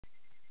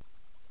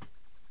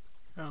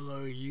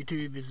Hello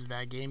YouTube, this is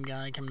that game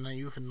guy coming at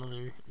you with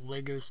another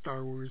LEGO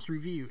Star Wars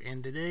review,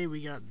 and today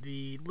we got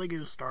the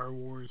LEGO Star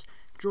Wars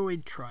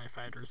Droid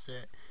Tri-Fighter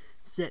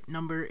set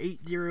number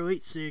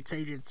 8086,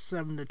 ages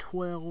 7 to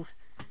 12,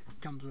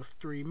 comes with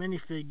 3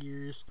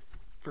 minifigures.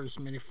 First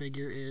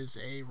minifigure is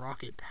a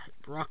rocket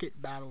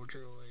battle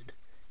droid,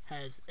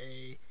 has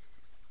a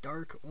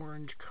dark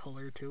orange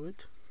color to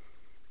it,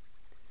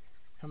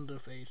 comes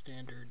with a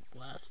standard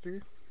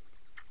blaster,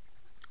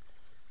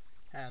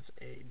 has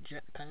a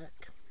jetpack,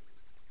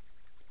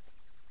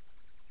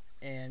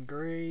 and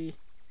gray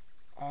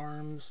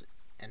arms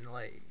and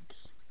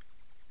legs.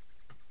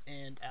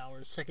 And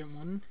our second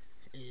one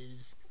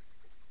is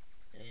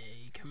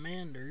a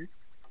commander,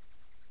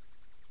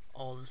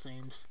 all the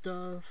same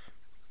stuff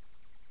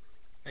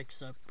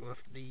except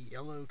with the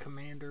yellow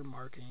commander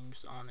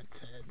markings on its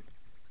head.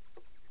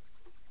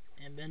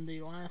 And then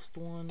the last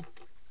one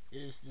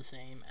is the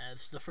same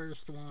as the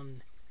first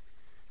one,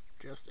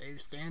 just a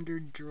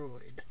standard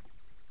droid.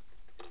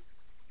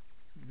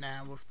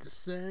 Now with the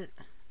set,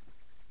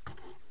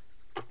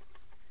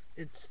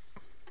 it's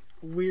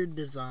a weird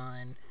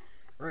design.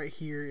 Right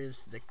here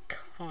is the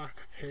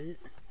cockpit.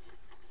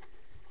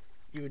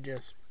 You would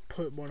just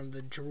put one of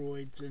the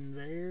droids in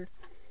there,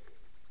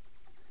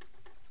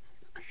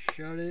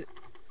 shut it,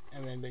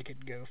 and then they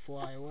could go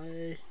fly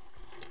away.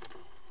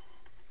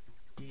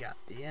 You got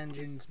the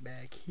engines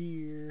back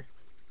here.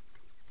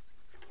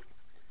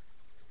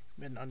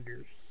 Then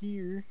under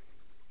here,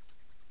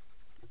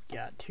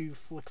 got 2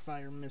 flick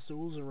fire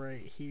missiles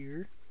right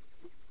here.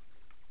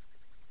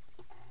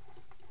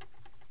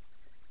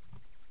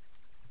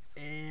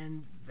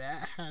 And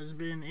that has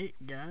been it,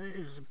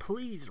 guys.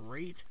 Please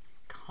rate,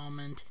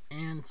 comment,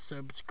 and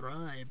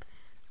subscribe.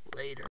 Later.